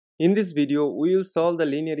In this video, we will solve the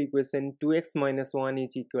linear equation 2x minus 1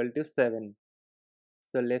 is equal to 7.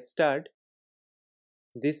 So let's start.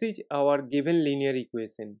 This is our given linear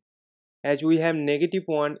equation. As we have negative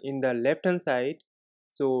 1 in the left hand side,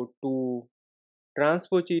 so to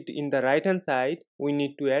transpose it in the right hand side, we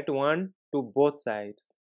need to add 1 to both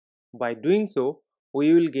sides. By doing so,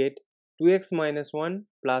 we will get 2x minus 1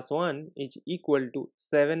 plus 1 is equal to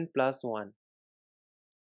 7 plus 1.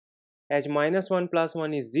 As minus 1 plus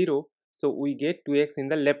 1 is 0, so we get 2x in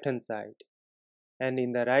the left hand side. And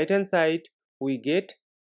in the right hand side, we get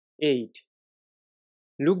 8.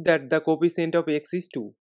 Look that the coefficient of x is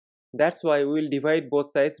 2. That's why we will divide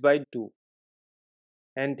both sides by 2.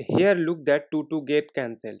 And here look that 2 get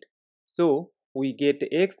cancelled. So we get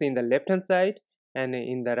x in the left hand side, and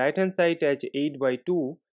in the right hand side as 8 by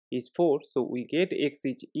 2 is 4. So we get x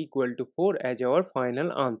is equal to 4 as our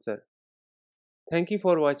final answer. Thank you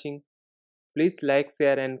for watching. Please like,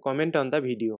 share and comment on the video.